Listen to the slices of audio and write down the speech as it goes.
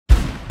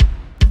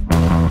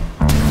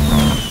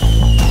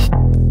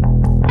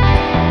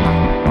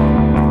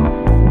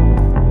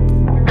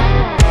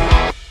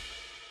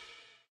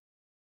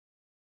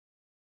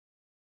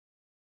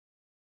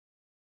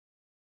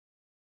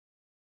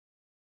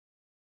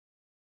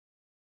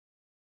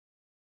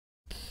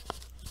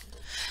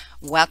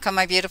Welcome,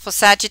 my beautiful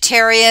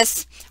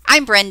Sagittarius.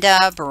 I'm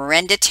Brenda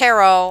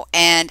Tarot,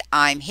 and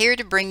I'm here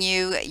to bring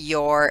you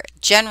your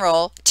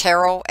general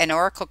tarot and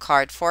oracle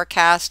card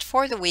forecast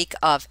for the week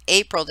of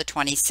April the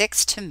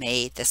 26th to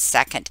May the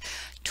 2nd.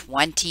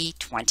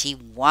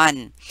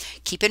 2021.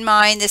 Keep in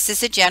mind, this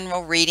is a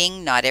general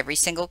reading. Not every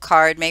single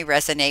card may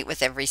resonate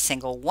with every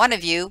single one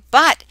of you,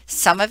 but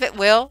some of it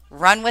will.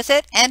 Run with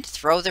it and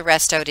throw the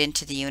rest out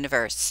into the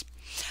universe.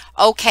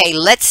 Okay,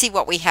 let's see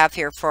what we have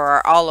here for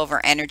our all over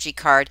energy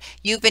card.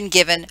 You've been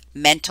given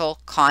mental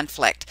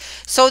conflict.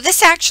 So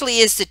this actually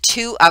is the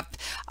two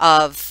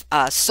of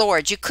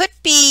swords. You could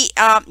be,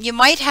 you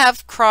might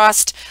have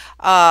crossed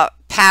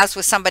paths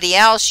with somebody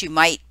else. You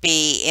might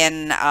be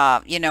in,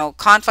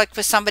 conflict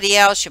with somebody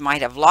else. You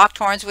might have locked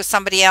horns with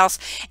somebody else,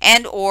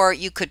 and or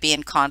you could be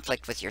in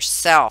conflict with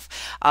yourself,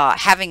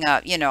 having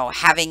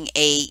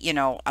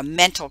a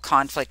mental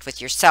conflict with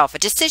yourself, a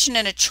decision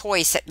and a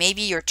choice that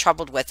maybe you're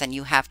troubled with and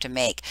you have to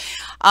make.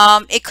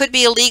 It could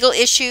be a legal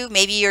issue.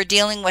 Maybe you're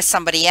dealing with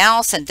somebody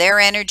else and their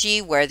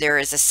energy where there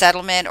is a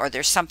settlement or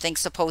there's something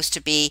supposed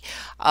to be,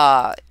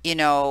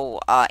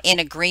 in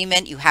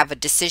agreement. You have a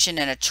decision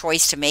and a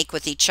choice to make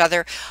with each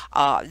other.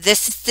 This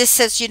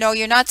says,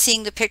 you're not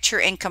seeing the picture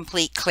in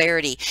complete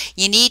clarity.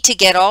 You need to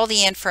get all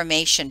the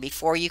information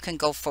before you can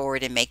go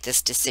forward and make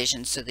this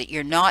decision so that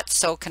you're not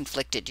so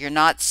conflicted. You're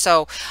not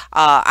so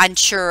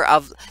unsure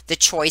of the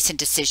choice and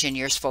decision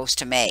you're supposed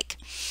to make.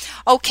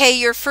 Okay,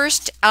 your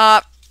first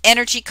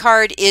energy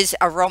card is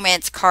a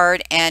romance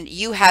card, and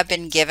you have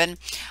been given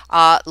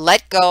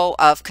let go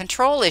of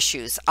control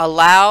issues.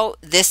 Allow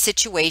this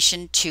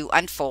situation to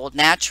unfold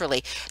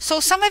naturally. So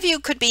some of you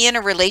could be in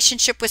a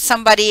relationship with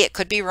somebody. It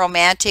could be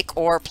romantic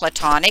or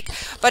platonic,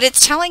 but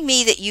it's telling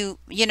me that you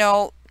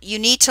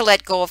need to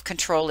let go of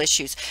control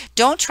issues.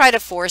 Don't try to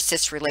force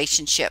this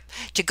relationship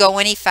to go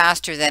any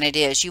faster than it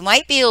is. You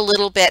might be a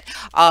little bit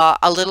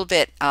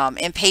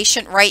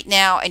impatient right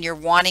now, and you're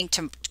wanting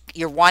to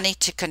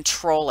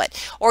control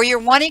it, or you're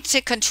wanting to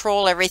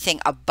control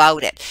everything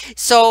about it.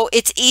 So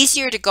it's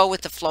easier to go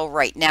with the flow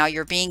right now.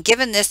 You're being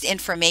given this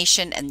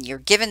information and you're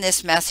given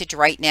this message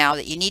right now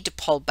that you need to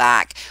pull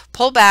back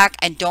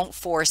and don't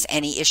force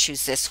any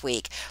issues this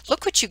week.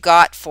 Look what you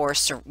got for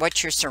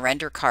what your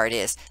surrender card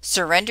is.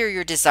 Surrender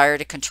your desire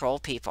to control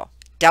people.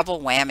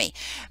 Double whammy.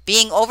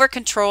 Being over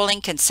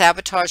controlling can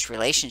sabotage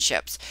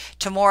relationships.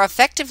 To more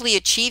effectively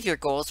achieve your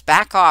goals,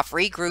 back off,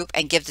 regroup,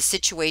 and give the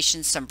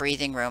situation some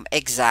breathing room.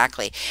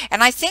 Exactly.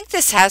 And I think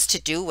this has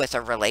to do with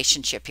a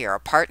relationship here, a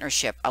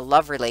partnership, a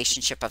love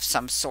relationship of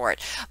some sort,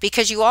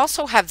 because you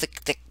also have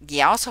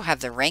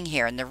the ring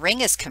here, and the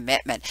ring is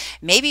commitment.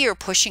 Maybe you're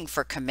pushing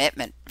for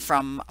commitment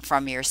from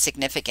your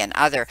significant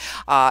other,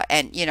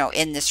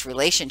 in this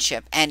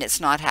relationship, and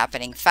it's not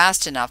happening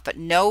fast enough. But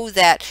know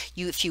that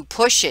if you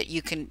push it,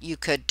 you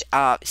could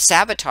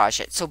sabotage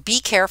it. So be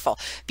careful.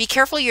 Be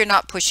careful you're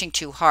not pushing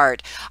too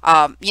hard.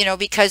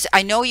 Because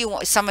I know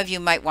some of you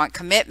might want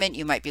commitment.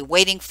 You might be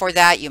waiting for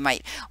that. You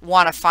might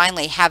want to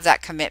finally have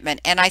that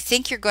commitment. And I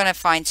think you're going to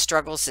find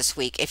struggles this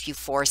week if you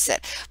force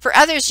it. For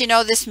others,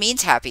 this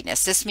means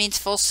happiness. This means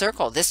full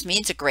circle. This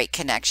means a great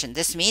connection.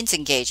 This means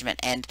engagement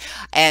and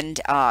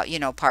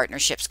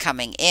partnerships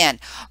coming in.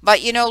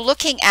 But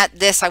looking at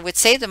this, I would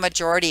say the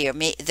majority of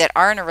me that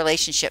are in a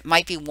relationship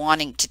might be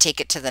wanting to take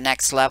it to the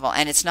next level,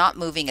 and it's not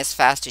moving as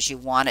fast as you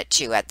want it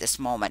to at this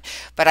moment.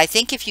 But I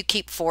think if you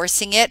keep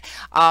forcing it,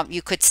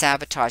 you could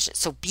sabotage it.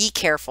 So be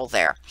careful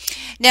there.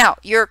 Now,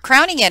 your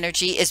crowning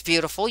energy is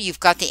beautiful. You've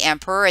got the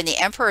Emperor, and the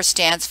Emperor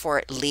stands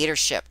for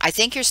leadership. I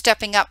think you're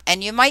stepping up,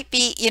 and you might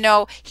be,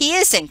 he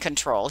is in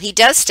control. He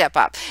does step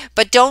up,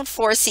 but don't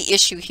force the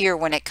issue here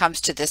when it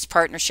comes to this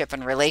partnership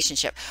and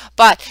relationship.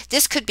 But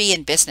this could be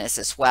in business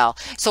as well.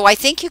 So I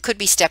think you could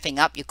be stepping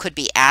up. You could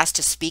be asked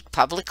to speak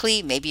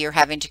publicly. Maybe you're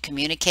having to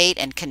communicate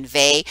and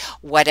convey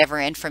whatever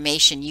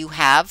information you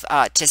have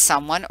to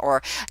someone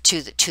or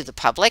to the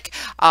public.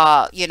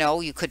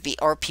 You could be,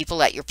 or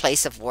people at your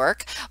place of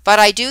work. But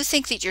I do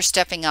think that you're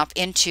stepping up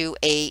into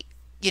a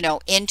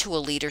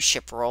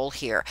leadership role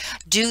here.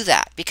 Do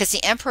that, because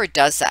the Emperor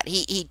does that.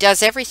 He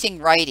does everything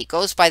right. He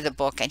goes by the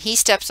book, and he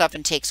steps up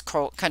and takes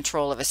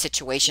control of a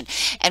situation.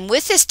 And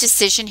with this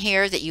decision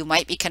here that you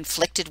might be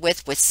conflicted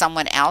with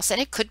someone else, and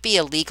it could be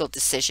a legal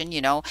decision,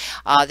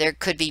 there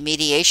could be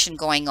mediation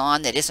going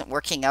on that isn't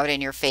working out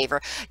in your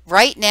favor.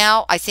 Right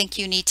now, I think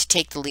you need to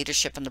take the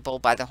leadership and the bull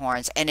by the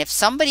horns. And if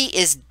somebody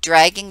is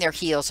dragging their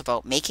heels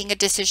about making a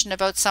decision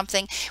about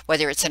something,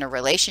 whether it's in a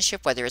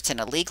relationship, whether it's in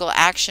a legal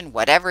action,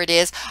 whatever it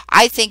is,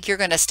 I think you're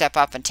going to step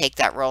up and take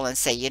that role and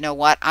say, you know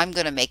what, I'm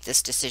going to make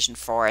this decision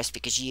for us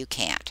because you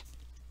can't.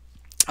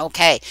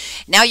 Okay,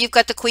 now you've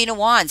got the Queen of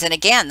Wands, and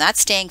again,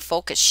 that's staying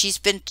focused. She's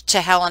been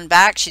to hell and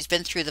back. She's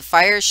been through the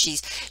fire.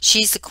 She's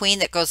the queen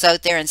that goes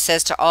out there and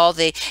says to all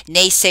the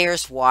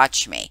naysayers,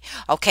 "Watch me."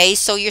 Okay,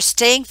 so you're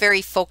staying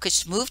very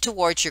focused. Move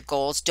towards your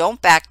goals.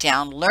 Don't back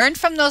down. Learn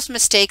from those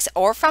mistakes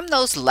or from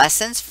those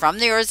lessons from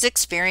those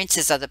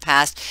experiences of the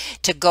past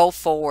to go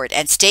forward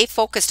and stay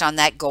focused on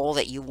that goal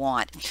that you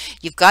want.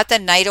 You've got the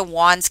Knight of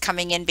Wands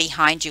coming in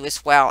behind you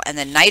as well, and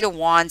the Knight of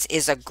Wands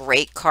is a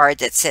great card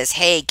that says,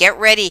 "Hey, get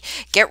ready."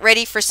 Get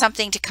ready for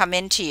something to come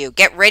into you.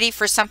 Get ready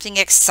for something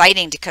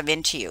exciting to come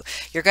into you.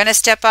 You're going to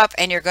step up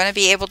and you're going to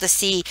be able to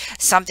see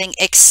something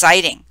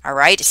exciting, all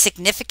right? A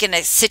significant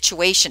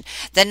situation.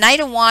 The Knight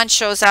of Wands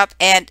shows up,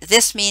 and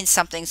this means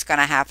something's going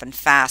to happen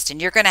fast,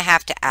 and you're going to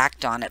have to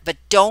act on it, but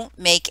don't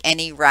make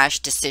any rash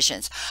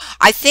decisions.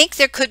 I think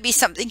there could be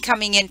something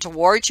coming in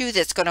towards you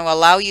that's going to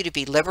allow you to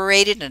be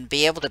liberated and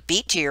be able to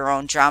beat to your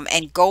own drum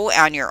and go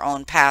on your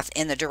own path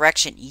in the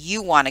direction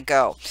you want to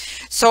go.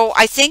 So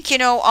I think, you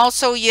know,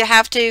 also you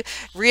have to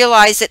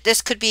realize that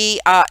this could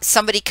be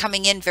somebody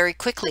coming in very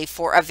quickly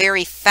for a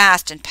very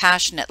fast and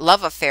passionate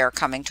love affair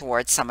coming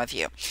towards some of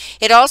you.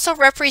 It also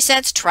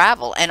represents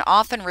travel and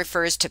often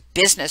refers to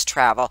business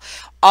travel.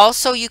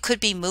 Also, you could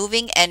be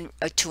moving and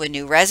to a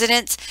new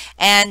residence,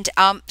 and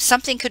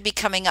something could be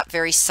coming up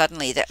very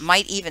suddenly that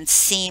might even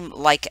seem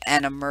like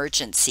an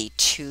emergency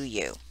to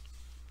you.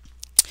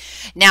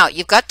 Now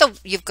you've got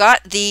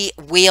the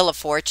Wheel of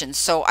Fortune,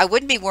 so I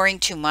wouldn't be worrying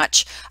too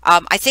much.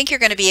 I think you're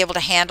going to be able to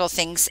handle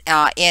things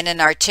in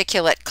an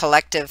articulate,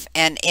 collective,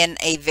 and in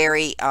a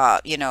very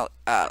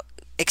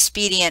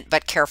expedient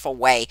but careful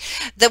way.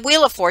 The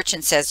Wheel of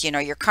Fortune says, you know,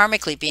 you're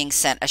karmically being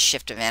sent a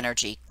shift of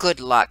energy. Good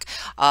luck.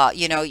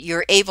 You know,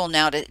 you're able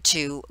now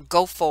to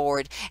go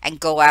forward and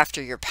go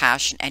after your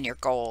passion and your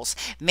goals,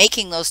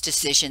 making those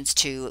decisions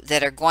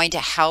that are going to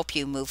help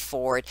you move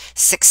forward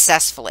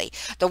successfully.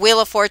 The Wheel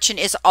of Fortune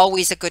is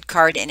always a good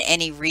card in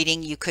any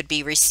reading. You could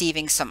be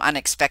receiving some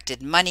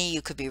unexpected money.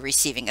 You could be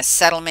receiving a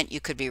settlement.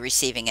 You could be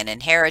receiving an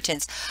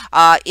inheritance.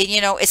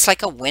 You know, it's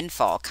like a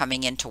windfall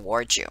coming in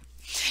towards you.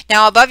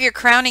 Now, above your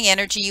crowning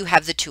energy, you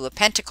have the Two of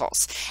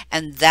Pentacles,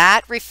 and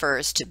that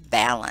refers to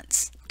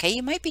balance. Okay,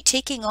 you might be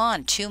taking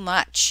on too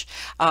much,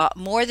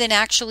 more than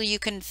actually you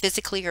can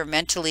physically or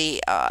mentally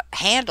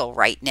handle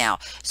right now.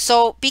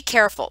 So be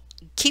careful.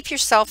 Keep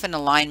yourself in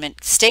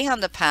alignment, stay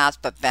on the path,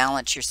 but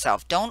balance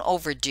yourself. Don't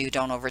overdo,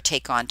 don't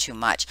overtake on too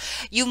much.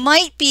 You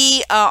might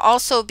be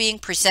also being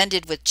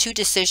presented with two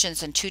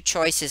decisions and two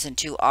choices and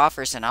two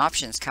offers and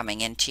options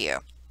coming into you.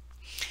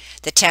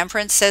 The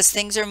Temperance says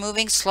things are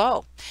moving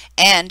slow,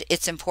 and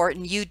it's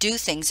important you do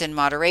things in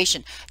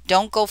moderation.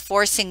 Don't go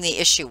forcing the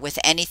issue with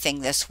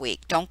anything this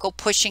week. Don't go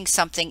pushing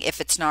something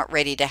if it's not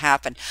ready to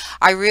happen.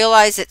 I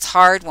realize it's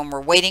hard when we're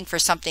waiting for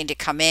something to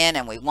come in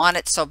and we want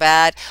it so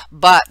bad,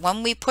 but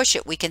when we push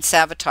it, we can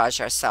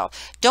sabotage ourselves.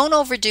 Don't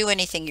overdo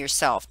anything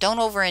yourself. Don't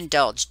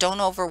overindulge. Don't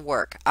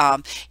overwork.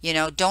 You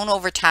know, don't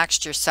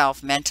overtax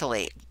yourself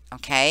mentally.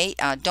 Okay?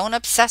 Don't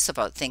obsess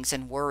about things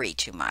and worry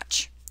too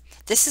much.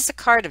 This is a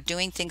card of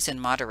doing things in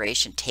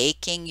moderation,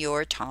 taking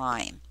your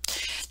time.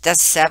 The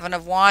Seven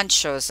of Wands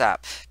shows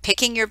up,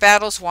 picking your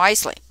battles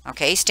wisely.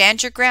 Okay,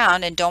 stand your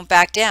ground and don't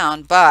back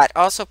down, but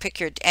also pick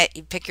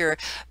your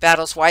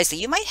battles wisely.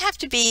 You might have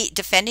to be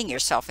defending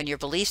yourself and your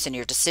beliefs and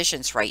your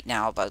decisions right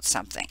now about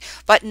something,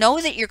 but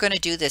know that you're going to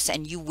do this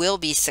and you will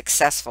be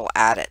successful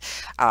at it.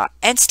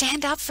 And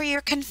stand up for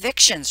your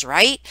convictions,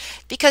 right?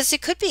 Because there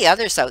could be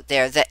others out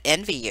there that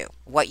envy you,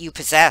 what you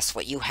possess,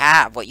 what you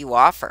have, what you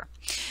offer.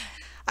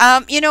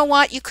 You know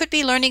what? You could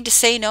be learning to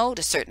say no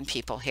to certain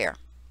people here.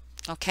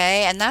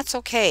 Okay, and that's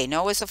okay.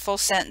 No is a full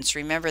sentence.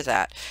 Remember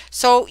that.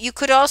 So you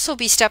could also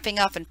be stepping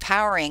up,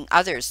 empowering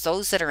others,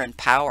 those that are in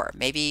power.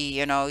 Maybe,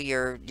 you know,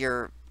 you're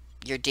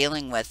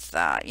dealing with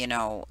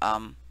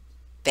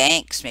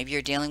banks. Maybe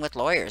you're dealing with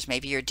lawyers.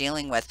 Maybe you're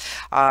dealing with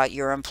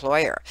your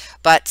employer.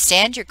 But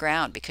stand your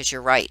ground because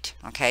you're right.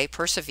 Okay,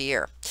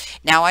 persevere.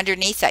 Now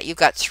underneath that, you've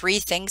got three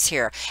things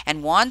here,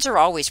 and wands are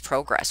always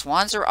progress.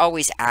 Wands are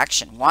always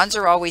action. Wands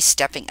are always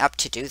stepping up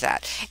to do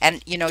that.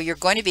 And you know, you're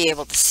going to be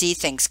able to see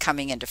things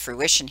coming into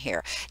fruition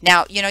here.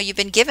 Now, you know, you've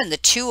been given the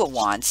Two of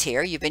Wands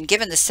here. You've been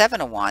given the Seven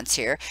of Wands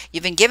here.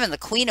 You've been given the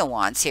Queen of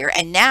Wands here.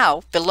 And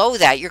now below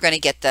that, you're going to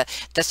get the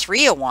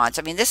Three of Wands.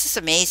 I mean, this is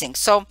amazing.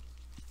 So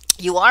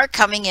you are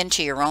coming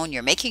into your own.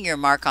 You're making your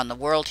mark on the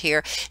world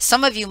here.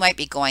 Some of you might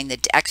be going the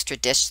extra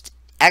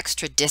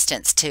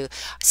distance to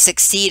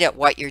succeed at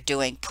what you're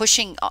doing,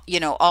 pushing, you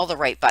know, all the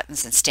right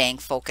buttons and staying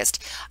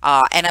focused.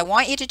 And I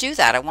want you to do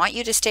that. I want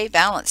you to stay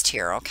balanced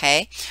here,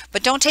 okay?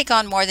 But don't take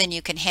on more than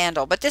you can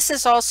handle. But this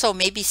is also,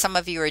 maybe some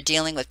of you are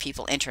dealing with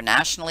people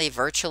internationally,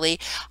 virtually.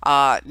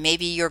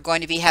 Maybe you're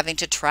going to be having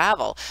to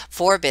travel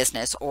for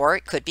business, or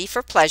it could be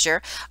for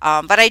pleasure.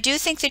 But I do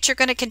think that you're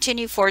going to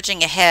continue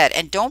forging ahead,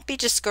 and don't be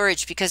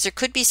discouraged because there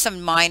could be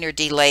some minor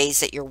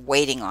delays that you're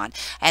waiting on.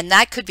 And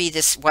that could be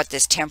what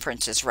this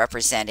Temperance is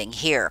representing. representing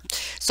here.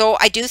 So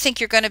I do think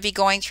you're going to be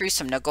going through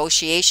some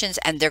negotiations,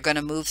 and they're going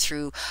to move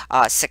through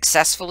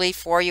successfully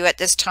for you at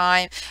this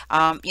time.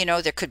 You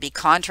know, there could be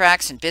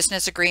contracts and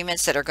business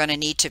agreements that are going to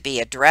need to be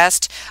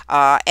addressed.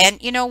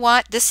 And you know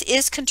what? This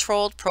is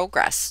controlled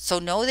progress. So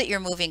know that you're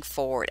moving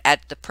forward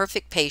at the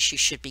perfect pace you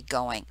should be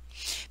going,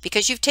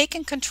 because you've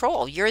taken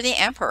control. You're the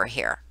emperor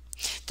here.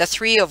 The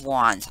Three of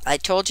Wands. I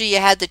told you you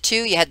had the 2,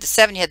 you had the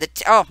 7, you had the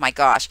oh my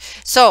gosh.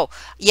 So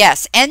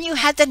yes, and you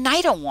had the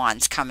Knight of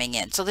Wands coming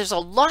in. So there's a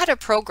lot of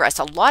progress,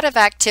 a lot of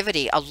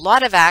activity, a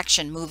lot of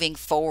action moving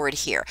forward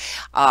here.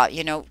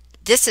 You know,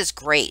 this is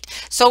great.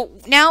 So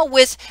now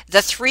with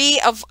the Three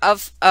of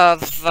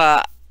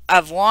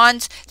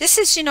Wands, this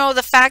is, you know,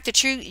 the fact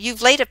that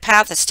you've laid a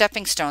path of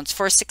stepping stones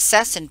for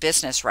success in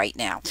business right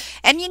now.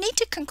 And you need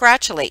to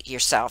congratulate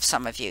yourself,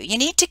 some of you. You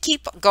need to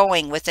keep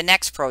going with the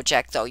next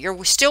project, though.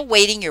 You're still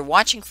waiting, you're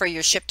watching for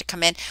your ship to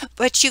come in,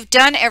 but you've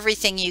done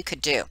everything you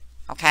could do.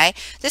 Okay,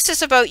 this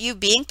is about you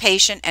being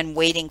patient and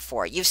waiting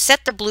for it. You've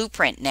set the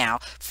blueprint now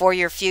for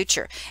your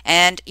future,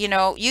 and you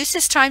know, use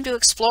this time to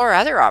explore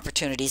other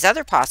opportunities,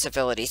 other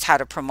possibilities, how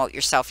to promote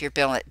yourself, your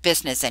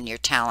business, and your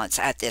talents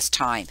at this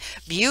time.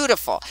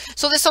 Beautiful.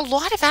 So there's a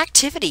lot of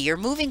activity. You're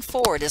moving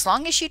forward, as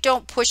long as you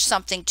don't push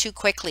something too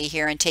quickly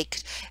here and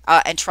take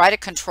and try to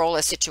control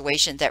a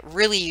situation that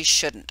really you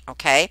shouldn't.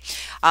 Okay,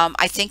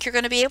 I think you're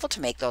going to be able to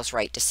make those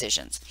right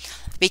decisions,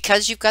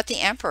 because you've got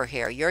the Emperor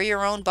here. You're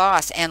your own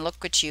boss, and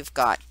look what you've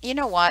got. You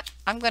know what?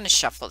 I'm going to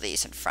shuffle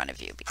these in front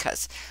of you,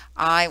 because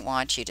I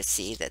want you to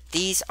see that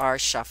these are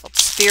shuffled.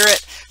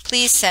 Spirit,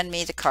 please send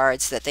me the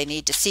cards that they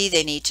need to see,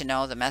 they need to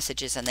know, the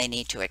messages, and they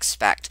need to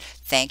expect.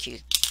 Thank you.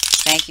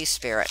 Thank you,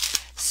 Spirit.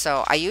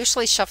 So I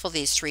usually shuffle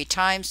these 3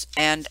 times,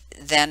 and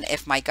then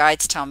if my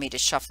guides tell me to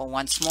shuffle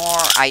once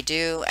more, I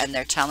do, and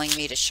they're telling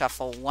me to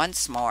shuffle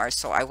once more,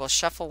 so I will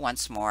shuffle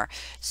once more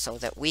so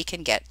that we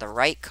can get the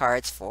right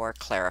cards for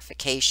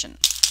clarification.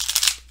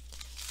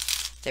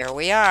 There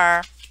we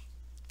are.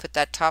 Put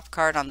that top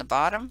card on the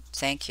bottom.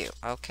 Thank you.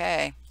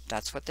 Okay,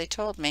 that's what they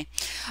told me.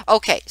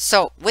 Okay,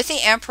 so with the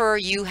Emperor,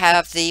 you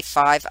have the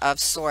 5 of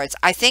Swords.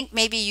 I think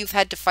maybe you've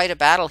had to fight a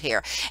battle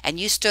here,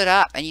 and you stood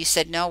up and you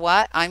said, "No,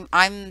 what?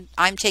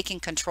 I'm taking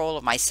control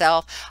of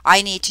myself.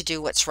 I need to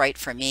do what's right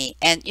for me."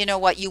 And you know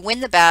what? You win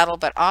the battle,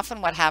 but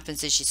often what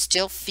happens is you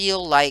still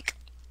feel like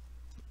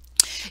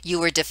you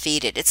were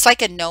defeated. It's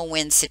like a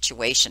no-win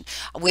situation.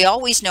 We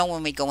always know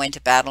when we go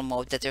into battle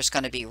mode that there's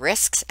going to be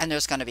risks and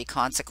there's going to be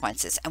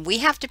consequences, and we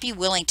have to be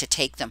willing to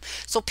take them.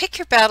 So pick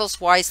your battles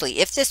wisely.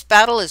 If this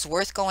battle is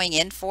worth going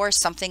in for,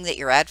 something that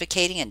you're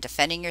advocating and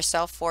defending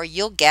yourself for,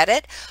 you'll get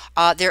it.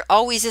 There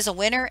always is a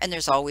winner and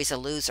there's always a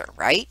loser,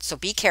 right? So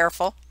be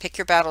careful, pick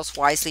your battles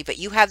wisely, but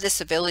you have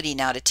this ability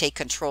now to take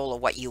control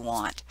of what you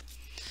want.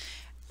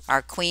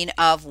 Our Queen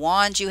of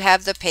Wands, you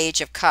have the Page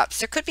of Cups.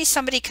 There could be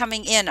somebody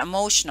coming in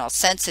emotional,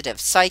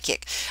 sensitive,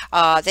 psychic.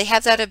 They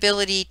have that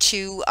ability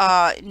to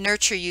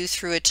nurture you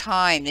through a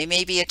time. They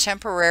may be a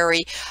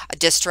temporary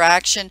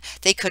distraction.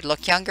 They could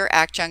look younger,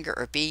 act younger,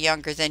 or be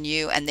younger than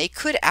you, and they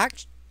could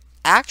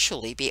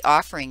actually be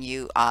offering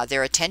you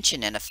their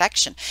attention and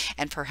affection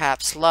and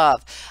perhaps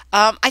love.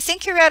 I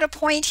think you're at a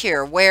point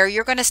here where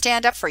you're going to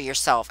stand up for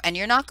yourself, and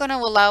you're not going to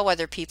allow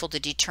other people to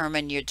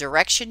determine your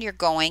direction you're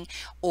going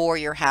or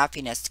your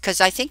happiness, because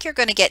I think you're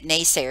going to get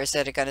naysayers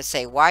that are going to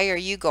say, "Why are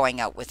you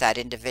going out with that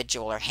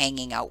individual or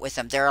hanging out with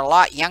them? They're a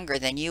lot younger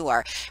than you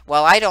are."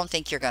 Well, I don't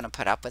think you're going to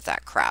put up with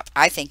that crap.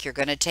 I think you're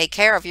going to take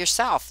care of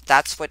yourself.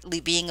 That's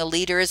what being a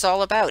leader is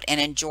all about,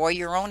 and enjoy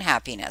your own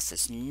happiness.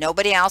 It's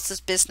nobody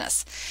else's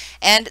business.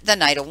 And the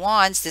Knight of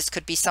Wands, this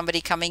could be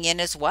somebody coming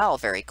in as well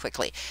very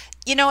quickly.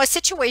 You know, a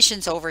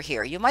situation's over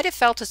here. You might have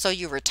felt as though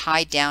you were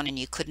tied down and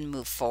you couldn't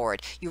move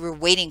forward. You were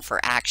waiting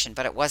for action,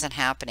 but it wasn't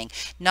happening.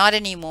 Not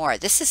anymore.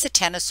 This is the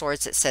 10 of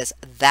Swords that says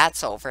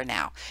that's over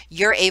now.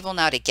 You're able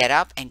now to get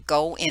up and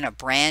go in a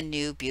brand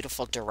new,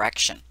 beautiful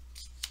direction.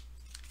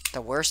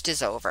 The worst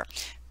is over.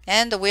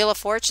 And the Wheel of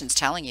Fortune's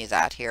telling you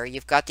that here.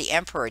 You've got the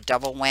Emperor,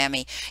 double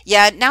whammy.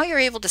 Yeah, now you're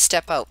able to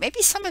step out.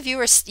 Maybe some of you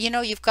are, you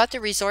know, you've got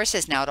the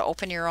resources now to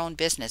open your own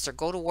business or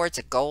go towards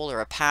a goal or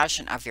a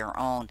passion of your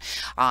own.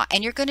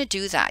 And you're going to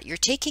do that. You're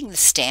taking the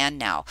stand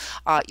now.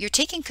 You're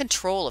taking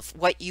control of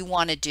what you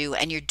want to do,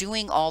 and you're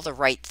doing all the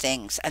right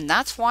things. And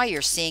that's why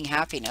you're seeing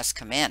happiness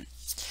come in.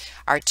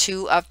 Our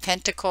 2 of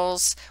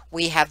Pentacles,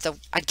 we have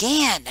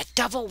again, a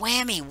double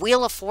whammy,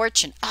 Wheel of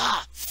Fortune.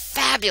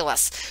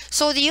 Fabulous.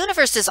 So the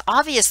universe is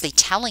obviously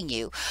telling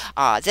you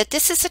that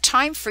this is a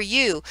time for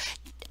you,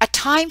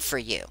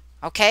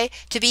 okay,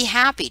 to be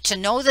happy, to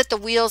know that the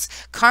wheel's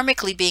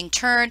karmically being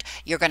turned.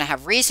 You're going to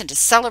have reason to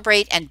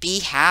celebrate and be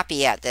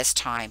happy at this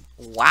time.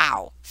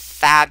 Wow,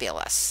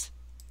 fabulous.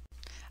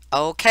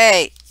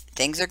 Okay.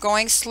 Things are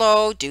going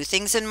slow. Do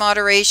things in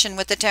moderation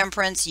with the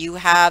Temperance. You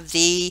have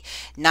the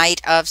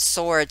Knight of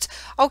Swords.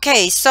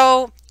 Okay,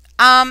 so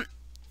I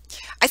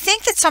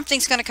think that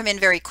something's going to come in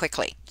very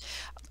quickly.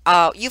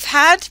 You've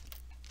had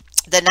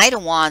the Knight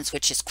of Wands,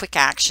 which is quick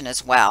action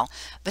as well.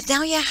 But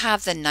now you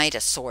have the Knight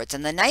of Swords.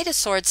 And the Knight of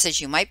Swords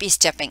says you might be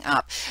stepping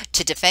up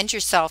to defend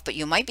yourself, but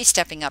you might be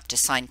stepping up to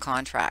sign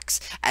contracts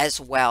as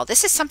well.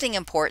 This is something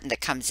important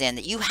that comes in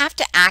that you have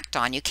to act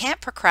on. You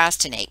can't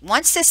procrastinate.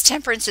 Once this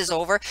temperance is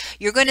over,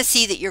 you're going to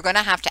see that you're going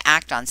to have to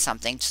act on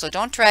something. So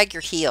don't drag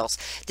your heels.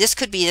 This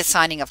could be the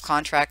signing of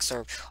contracts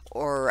or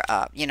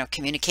you know,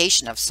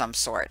 communication of some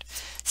sort.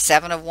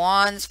 Seven of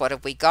Wands, what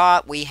have we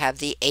got? We have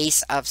the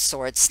Ace of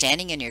Swords,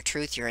 standing in your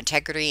truth, your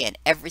integrity, and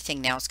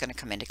everything now is going to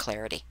come into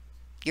clarity.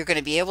 You're going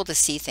to be able to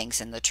see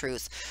things in the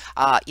truth.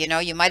 You know,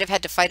 you might have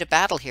had to fight a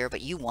battle here,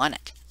 but you won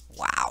it.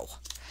 Wow.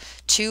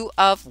 Two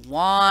of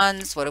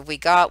Wands. What have we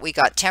got? We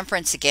got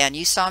Temperance again.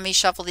 You saw me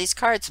shuffle these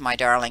cards, my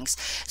darlings.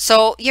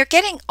 So you're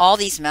getting all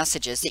these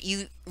messages that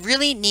you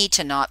really need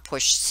to not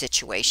push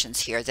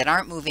situations here that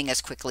aren't moving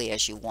as quickly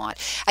as you want.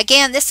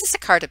 Again, this is a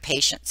card of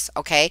patience,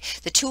 okay?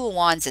 The Two of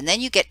Wands, and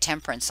then you get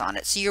Temperance on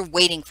it. So you're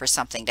waiting for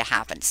something to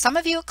happen. Some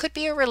of you, it could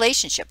be a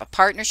relationship, a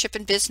partnership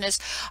in business.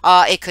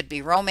 It could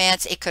be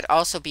romance. It could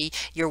also be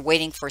you're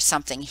waiting for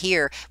something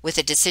here with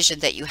a decision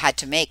that you had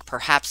to make,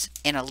 perhaps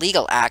in a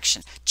legal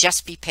action.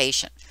 Just be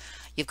patient.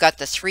 You've got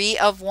the Three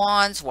of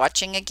Wands,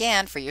 watching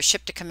again for your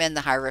ship to come in,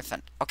 the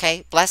Hierophant.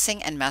 Okay,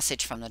 blessing and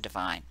message from the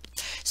divine.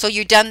 So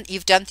you've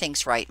done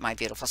things right, my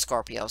beautiful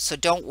Scorpio. So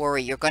don't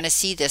worry, you're going to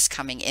see this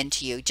coming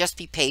into you. Just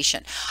be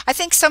patient. I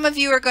think some of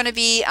you are going to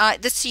be,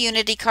 this is a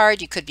unity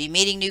card. You could be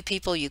meeting new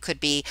people. You could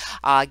be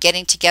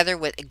getting together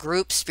with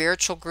groups,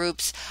 spiritual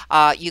groups.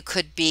 You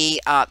could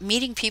be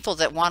meeting people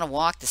that want to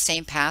walk the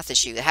same path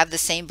as you, have the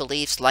same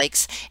beliefs,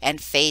 likes,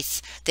 and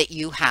faiths that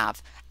you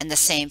have, and the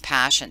same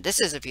passion. This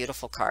is a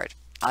beautiful card.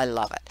 I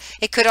love it.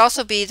 It could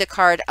also be the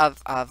card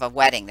of a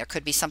wedding. There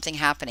could be something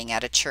happening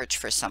at a church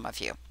for some of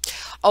you.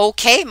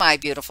 Okay, my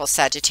beautiful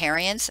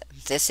Sagittarians,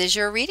 this is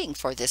your reading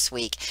for this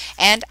week.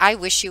 And I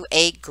wish you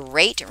a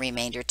great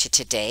remainder to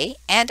today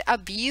and a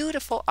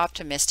beautiful,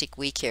 optimistic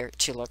week here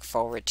to look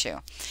forward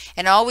to.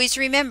 And always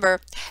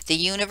remember, the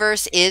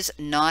universe is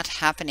not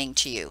happening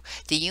to you.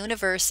 The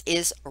universe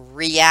is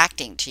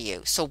reacting to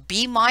you. So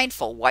be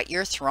mindful what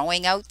you're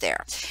throwing out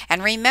there.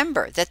 And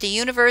remember that the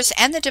universe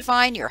and the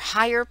divine, your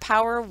higher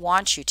power,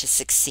 wants you to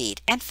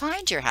succeed and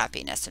find your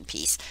happiness and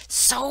peace.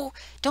 So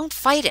don't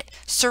fight it.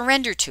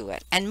 Surrender to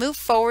it and move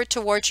forward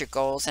towards your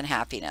goals and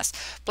happiness.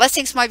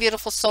 Blessings, my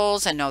beautiful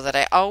souls, and know that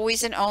I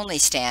always and only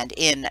stand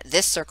in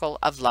this circle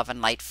of love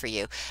and light for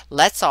you.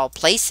 Let's all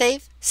play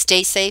safe,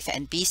 stay safe,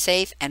 and be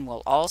safe, and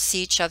we'll all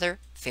see each other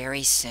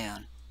very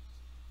soon.